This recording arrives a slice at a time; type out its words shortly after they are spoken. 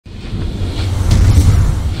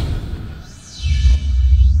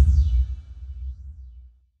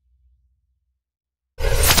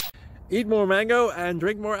Eat more mango and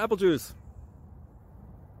drink more apple juice.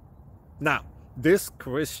 Now, this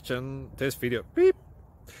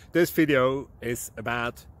video is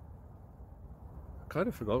about, I kind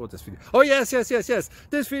of forgot what this video. Oh yes.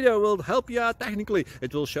 This video will help you out technically.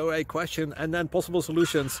 It will show a question and then possible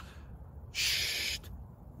solutions. Shh.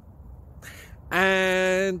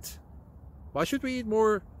 And why should we eat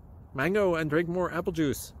more mango and drink more apple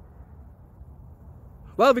juice?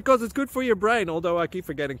 Well, because it's good for your brain, although I keep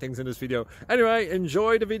forgetting things in this video. Anyway,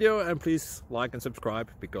 enjoy the video and please like and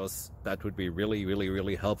subscribe, because that would be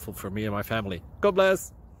really helpful for me and my family. God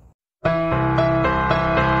bless!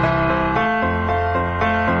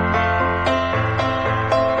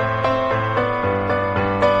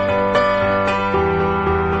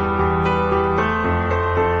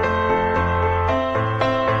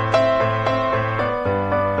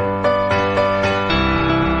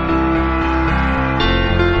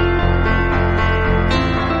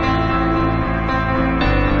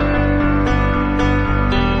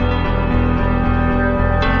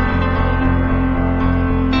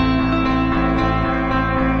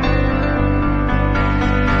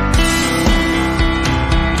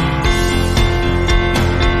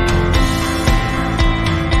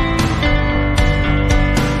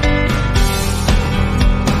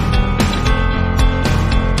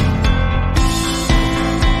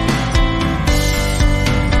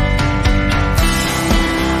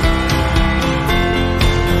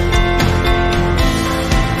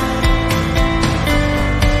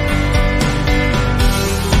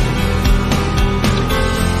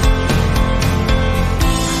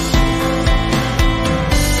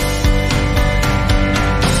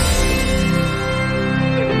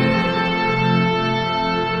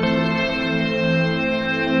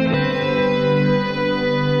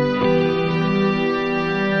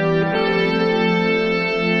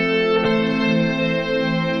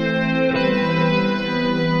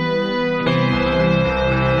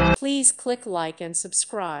 Please click like and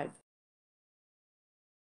subscribe.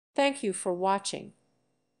 Thank you for watching.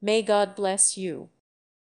 May God bless you.